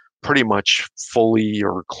pretty much fully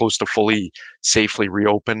or close to fully safely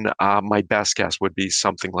reopen. My best guess would be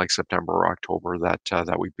something like September or October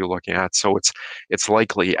that we'd be looking at. So it's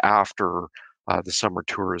likely after the summer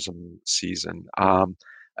tourism season.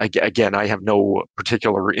 Again, I have no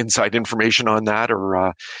particular inside information on that,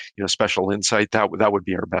 or special insight. That would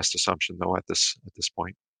be our best assumption, though, at this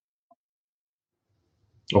point.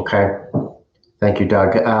 Okay, thank you,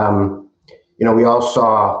 Doug. We all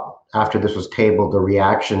saw after this was tabled the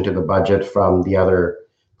reaction to the budget from the other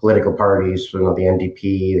political parties, the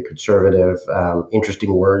NDP, the Conservative,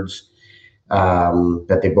 interesting words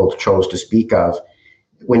that they both chose to speak of.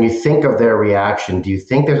 When you think of their reaction, do you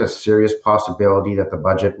think there's a serious possibility that the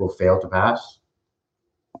budget will fail to pass?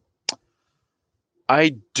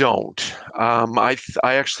 I don't. I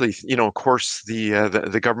actually, of course,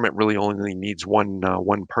 the government really only needs one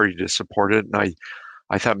party to support it, and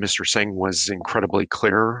I thought Mr. Singh was incredibly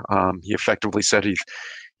clear. He effectively said he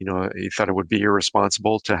thought it would be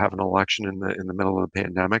irresponsible to have an election in the middle of the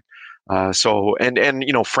pandemic.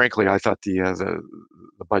 Frankly, I thought the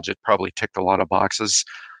budget probably ticked a lot of boxes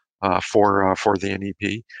for the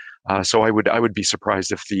NDP. So I would be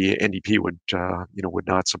surprised if the NDP would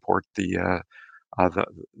not support the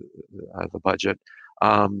budget.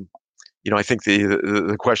 I think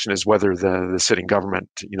the question is whether the sitting government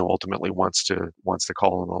ultimately wants to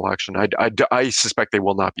call an election. I suspect they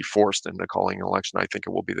will not be forced into calling an election. I think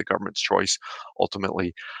it will be the government's choice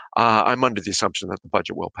ultimately. I'm under the assumption that the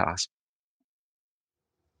budget will pass.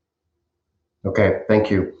 Okay,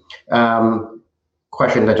 thank you.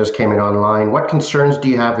 Question that just came in online. What concerns do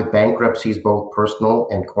you have with bankruptcies, both personal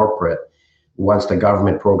and corporate, once the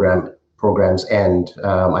government programs end?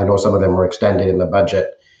 I know some of them were extended in the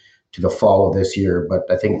budget to the fall of this year, but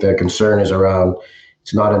I think the concern is around,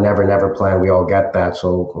 it's not a never plan. We all get that.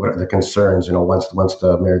 So what are the concerns, once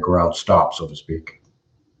the merry-go-round stops, so to speak?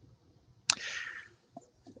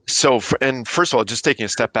 So, first of all, just taking a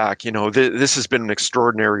step back, this has been an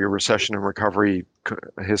extraordinary recession and recovery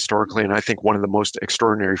historically, and I think one of the most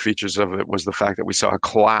extraordinary features of it was the fact that we saw a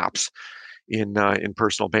collapse in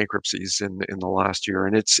personal bankruptcies in the last year,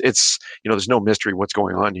 and it's there's no mystery what's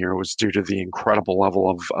going on here. It was due to the incredible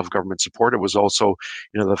level of government support. It was also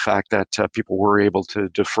the fact that people were able to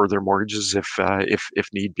defer their mortgages if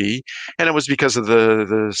need be, and it was because of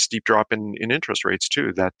the steep drop in interest rates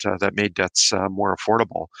too that made debts more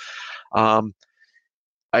affordable.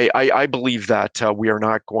 I believe that we are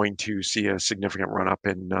not going to see a significant run up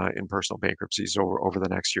in personal bankruptcies over the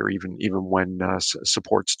next year, even when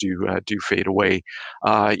supports do fade away.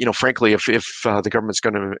 Frankly, if the government's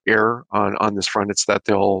going to err on this front, it's that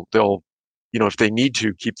they'll if they need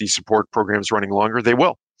to keep these support programs running longer, they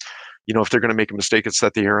will. If they're going to make a mistake, it's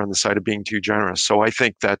that they err on the side of being too generous. So I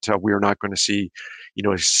think that we are not going to see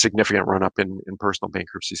a significant run up in personal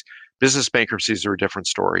bankruptcies. Business bankruptcies are a different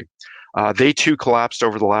story. They too collapsed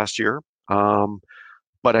over the last year,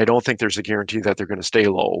 but I don't think there's a guarantee that they're going to stay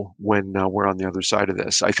low when we're on the other side of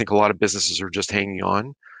this. I think a lot of businesses are just hanging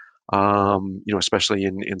on, especially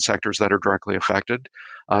in sectors that are directly affected.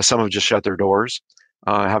 Some have just shut their doors,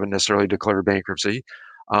 haven't necessarily declared bankruptcy.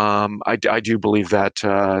 I do believe that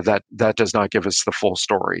that does not give us the full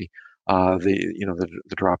story.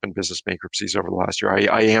 The drop in business bankruptcies over the last year.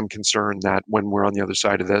 I am concerned that when we're on the other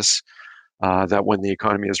side of this, that when the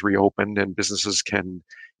economy is reopened and businesses can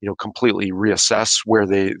completely reassess where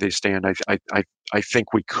they stand, I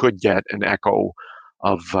think we could get an echo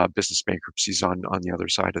of business bankruptcies on the other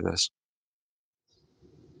side of this.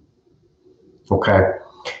 Okay.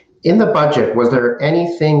 In the budget, was there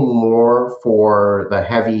anything more for the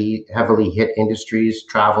heavily hit industries,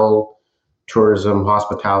 travel, tourism,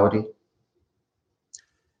 hospitality?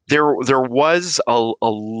 There was a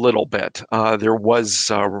little bit. There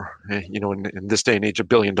was, in this day and age, $1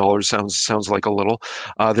 billion sounds like a little.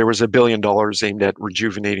 There was $1 billion aimed at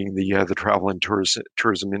rejuvenating the travel and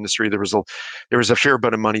tourism industry. There was a fair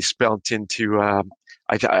bit of money spent into.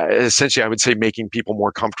 Essentially, I would say making people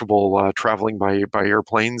more comfortable traveling by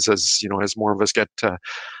airplanes as more of us get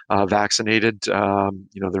vaccinated.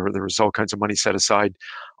 There was all kinds of money set aside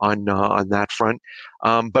on that front,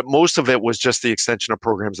 but most of it was just the extension of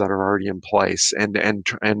programs that are already in place, and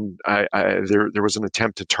there was an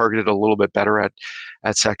attempt to target it a little bit better at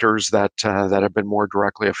sectors that have been more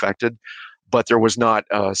directly affected. but there was not,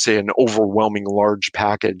 say, an overwhelming large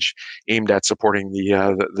package aimed at supporting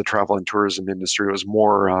the travel and tourism industry. It was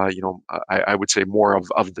more, I would say more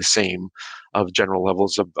of the same, of general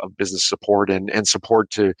levels of business support and support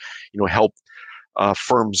to, help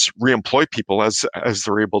firms reemploy people as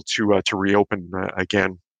they're able to reopen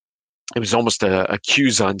again. It was almost a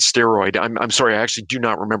CEWS on steroid. I'm sorry, I actually do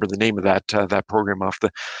not remember the name of that program off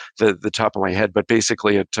the top of my head. But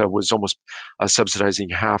basically, it was almost subsidizing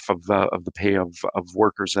half of the pay of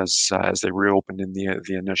workers as they reopened in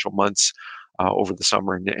the initial months over the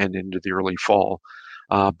summer and into the early fall.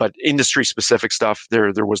 But industry specific stuff,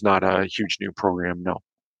 there was not a huge new program. No.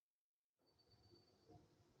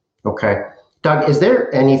 Okay. Doug, is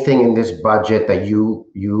there anything in this budget that you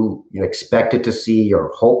expected to see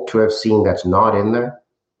or hope to have seen that's not in there?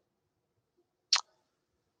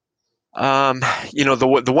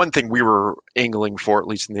 The one thing we were angling for, at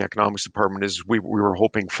least in the economics department, is we were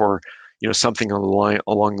hoping for, something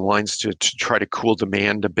along the lines to try to cool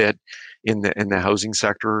demand a bit in the housing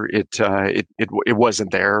sector. It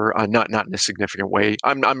wasn't there, not in a significant way.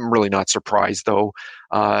 I'm really not surprised though.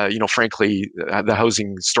 Frankly, the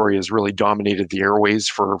housing story has really dominated the airways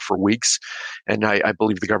for weeks, and I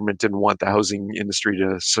believe the government didn't want the housing industry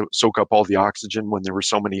to soak up all the oxygen when there were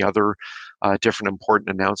so many other different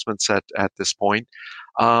important announcements at this point.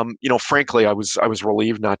 Frankly, I was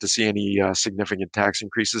relieved not to see any significant tax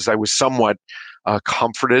increases. I was somewhat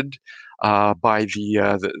comforted by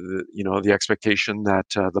the expectation that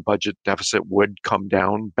the budget deficit would come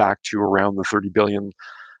down back to around the 30 billion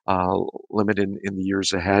limit in the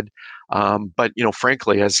years ahead. But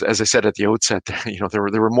frankly, as I said at the outset, there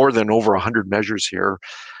were more than over 100 measures here.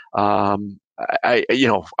 I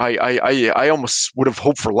almost would have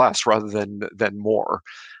hoped for less rather than more.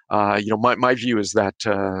 My view is that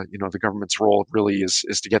the government's role really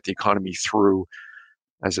is to get the economy through,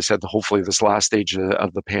 as I said, hopefully this last stage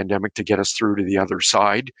of the pandemic, to get us through to the other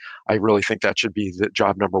side. I really think that should be the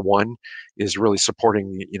job number one, is really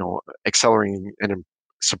supporting, accelerating and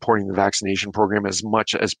supporting the vaccination program as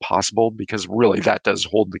much as possible, because really that does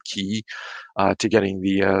hold the key to getting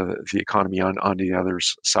the economy onto the other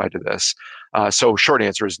side of this. So short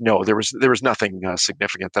answer is no. There was nothing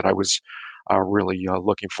significant that I was really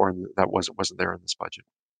looking for, and that wasn't there in this budget.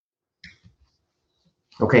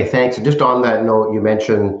 Okay, thanks. And just on that note, you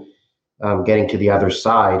mentioned getting to the other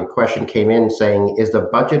side. A question came in saying, is the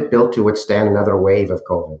budget built to withstand another wave of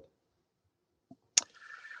COVID?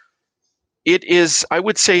 It is, I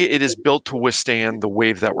would say it is built to withstand the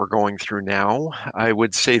wave that we're going through now. I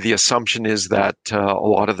would say the assumption is that a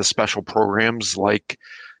lot of the special programs like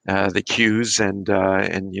the CEWS and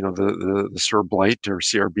the CERB Lite or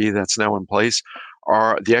CRB that's now in place,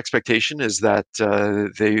 the expectation is that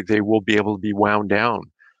they will be able to be wound down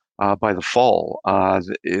by the fall.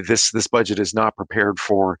 This budget is not prepared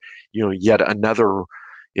for yet another,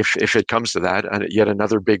 if it comes to that, yet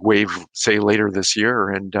another big wave, say later this year,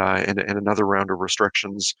 and another round of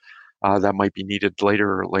restrictions that might be needed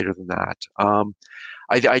later than that.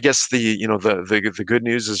 I guess the good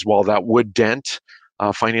news is, while that would dent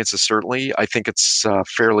finances, certainly, I think it's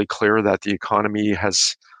fairly clear that the economy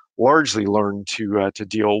has largely learned to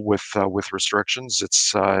deal with restrictions.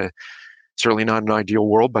 It's certainly not an ideal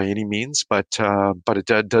world by any means, but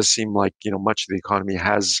it does seem like much of the economy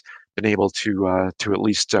has been able to at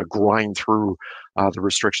least grind through the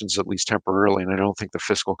restrictions, at least temporarily. And I don't think the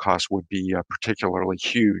fiscal cost would be particularly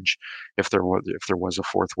huge if there was a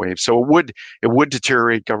fourth wave. So it would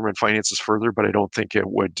deteriorate government finances further, but I don't think it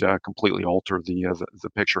would completely alter the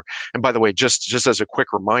picture. And by the way, just as a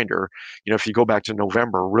quick reminder, if you go back to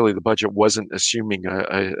November, really the budget wasn't assuming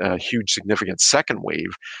a huge significant second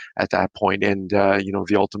wave at that point, and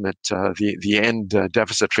the ultimate the end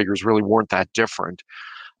deficit figures really weren't that different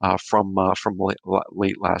from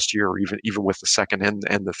late last year, or even with the second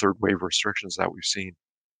and the third wave restrictions that we've seen.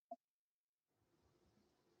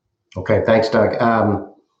 Okay, thanks, Doug.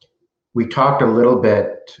 We talked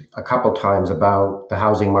a couple times about the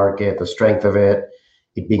housing market, the strength of it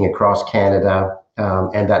being across Canada,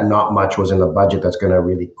 and that not much was in the budget that's going to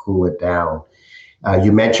really cool it down.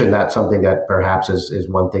 You mentioned that something that perhaps is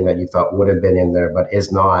one thing that you thought would have been in there, but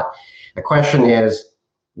is not. The question is,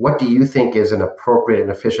 what do you think is an appropriate and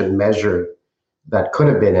efficient measure that could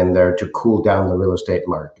have been in there to cool down the real estate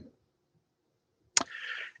market?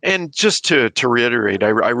 And just to reiterate, I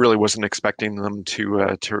really wasn't expecting them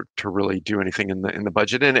to really do anything in the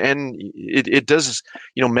budget, and it does,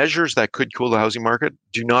 measures that could cool the housing market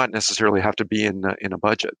do not necessarily have to be in a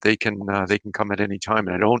budget. They can come at any time,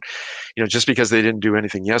 and I don't, just because they didn't do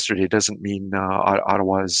anything yesterday doesn't mean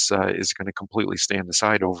Ottawa is going to completely stand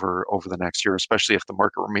aside over the next year, especially if the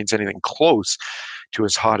market remains anything close to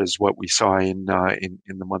as hot as what we saw in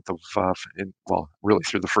the month of really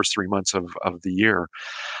through the first 3 months of the year.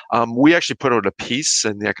 We actually put out a piece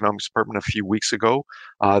in the Economics Department a few weeks ago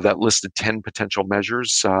that listed 10 potential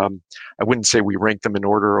measures. I wouldn't say we ranked them in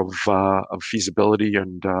order of feasibility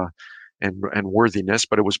and worthiness,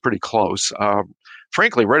 but it was pretty close.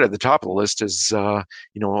 Frankly, right at the top of the list is,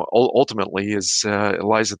 ultimately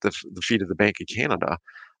lies at the feet of the Bank of Canada.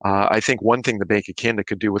 I think one thing the Bank of Canada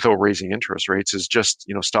could do without raising interest rates is just,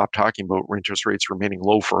 stop talking about interest rates remaining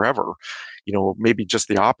low forever. Maybe just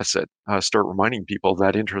the opposite. Start reminding people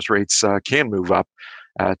that interest rates can move up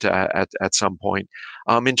at some point.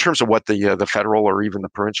 In terms of what the federal or even the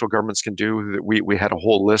provincial governments can do, we had a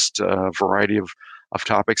whole list, variety of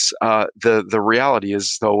topics. The reality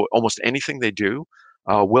is, though, almost anything they do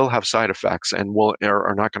will have side effects and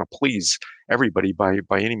are not going to please everybody by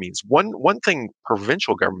any means. One thing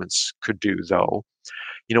provincial governments could do, though,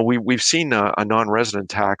 we've seen a non-resident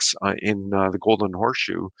tax in the Golden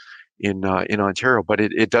Horseshoe in Ontario, but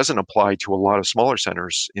it doesn't apply to a lot of smaller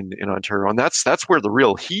centers in Ontario, and that's where the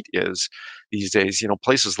real heat is these days.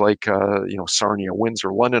 Places like Sarnia,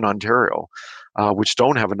 Windsor, London, Ontario, which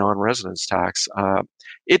don't have a non-residence tax.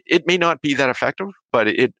 It may not be that effective, but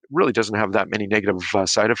it really doesn't have that many negative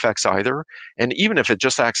side effects either. And even if it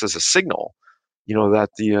just acts as a signal, that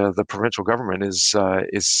the provincial government is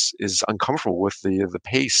uncomfortable with the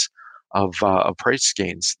pace of price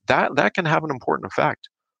gains, that can have an important effect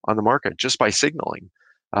on the market just by signaling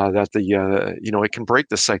that it can break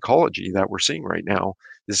the psychology that we're seeing right now,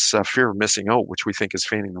 this fear of missing out, which we think is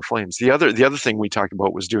fanning the flames. The other thing we talked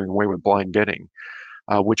about was doing away with blind bidding,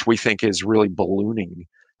 which we think is really ballooning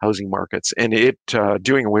housing markets, and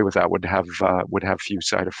doing away with that would have few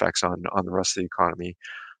side effects on the rest of the economy.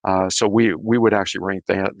 So we would actually rank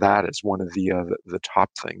that as one of the top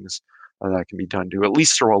things that can be done to at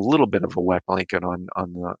least throw a little bit of a wet blanket on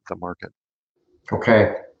the market.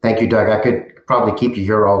 Okay. Thank you, Doug. I could probably keep you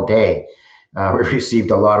here all day. We received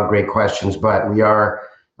a lot of great questions, but we are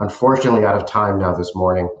unfortunately out of time now this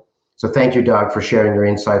morning. So thank you, Doug, for sharing your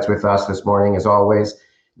insights with us this morning. As always,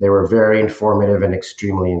 they were very informative and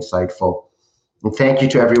extremely insightful. And thank you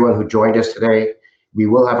to everyone who joined us today. We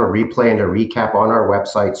will have a replay and a recap on our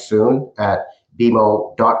website soon at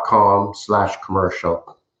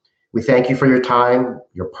bmo.com/commercial. We thank you for your time,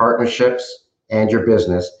 your partnerships, and your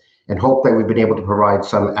business, and hope that we've been able to provide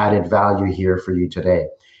some added value here for you today.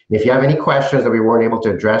 And if you have any questions that we weren't able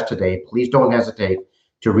to address today, please don't hesitate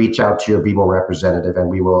to reach out to your BMO representative, and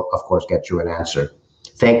we will, of course, get you an answer.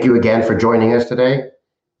 Thank you again for joining us today.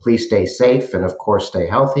 Please stay safe and, of course, stay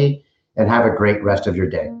healthy, and have a great rest of your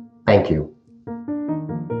day. Thank you.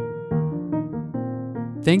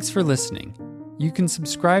 Thanks for listening. You can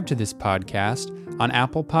subscribe to this podcast on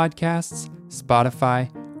Apple Podcasts, Spotify,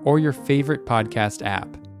 or your favorite podcast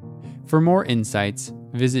app. For more insights,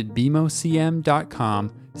 visit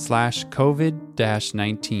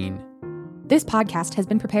bmocm.com/COVID-19. This podcast has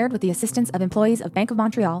been prepared with the assistance of employees of Bank of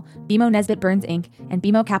Montreal, BMO Nesbitt Burns Inc., and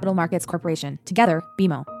BMO Capital Markets Corporation, together,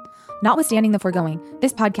 BMO. Notwithstanding the foregoing,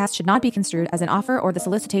 this podcast should not be construed as an offer or the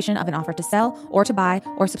solicitation of an offer to sell or to buy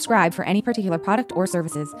or subscribe for any particular product or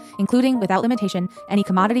services, including, without limitation, any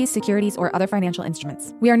commodities, securities, or other financial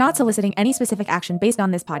instruments. We are not soliciting any specific action based on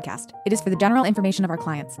this podcast. It is for the general information of our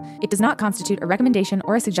clients. It does not constitute a recommendation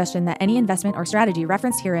or a suggestion that any investment or strategy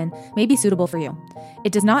referenced herein may be suitable for you.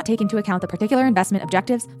 It does not take into account the particular investment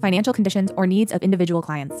objectives, financial conditions, or needs of individual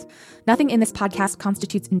clients. Nothing in this podcast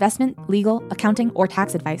constitutes investment, legal, accounting, or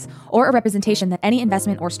tax advice, or a representation that any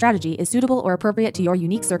investment or strategy is suitable or appropriate to your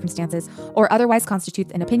unique circumstances, or otherwise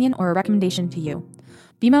constitutes an opinion or a recommendation to you.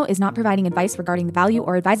 BMO is not providing advice regarding the value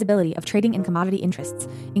or advisability of trading in commodity interests,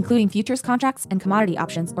 including futures contracts and commodity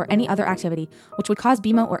options or any other activity, which would cause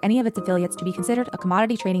BMO or any of its affiliates to be considered a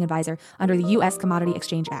commodity trading advisor under the U.S. Commodity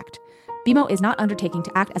Exchange Act. BMO is not undertaking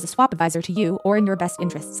to act as a swap advisor to you or in your best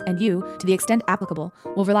interests, and you, to the extent applicable,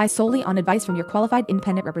 will rely solely on advice from your qualified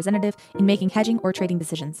independent representative in making hedging or trading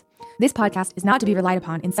decisions. This podcast is not to be relied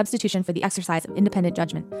upon in substitution for the exercise of independent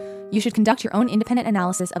judgment. You should conduct your own independent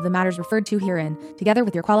analysis of the matters referred to herein, together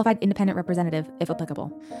with your qualified independent representative, if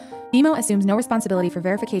applicable. BMO assumes no responsibility for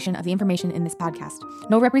verification of the information in this podcast.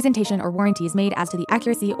 No representation or warranty is made as to the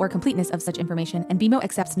accuracy or completeness of such information, and BMO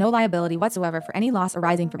accepts no liability whatsoever for any loss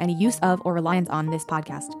arising from any use of of or reliance on this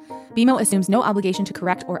podcast. BMO assumes no obligation to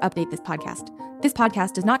correct or update this podcast. This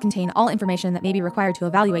podcast does not contain all information that may be required to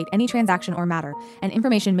evaluate any transaction or matter, and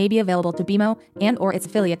information may be available to BMO and or its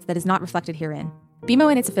affiliates that is not reflected herein. BMO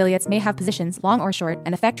and its affiliates may have positions, long or short,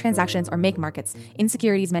 and affect transactions or make markets in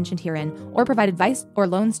securities mentioned herein, or provide advice or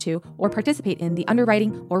loans to, or participate in the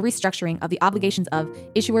underwriting or restructuring of the obligations of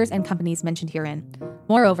issuers and companies mentioned herein.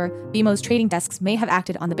 Moreover, BMO's trading desks may have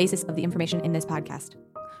acted on the basis of the information in this podcast.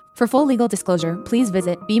 For full legal disclosure, please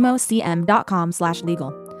visit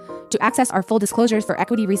bmocm.com/legal. To access our full disclosures for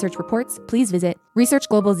equity research reports, please visit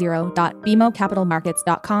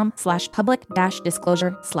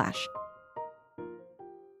researchglobalzero.bmocapitalmarkets.com/public-disclosure/.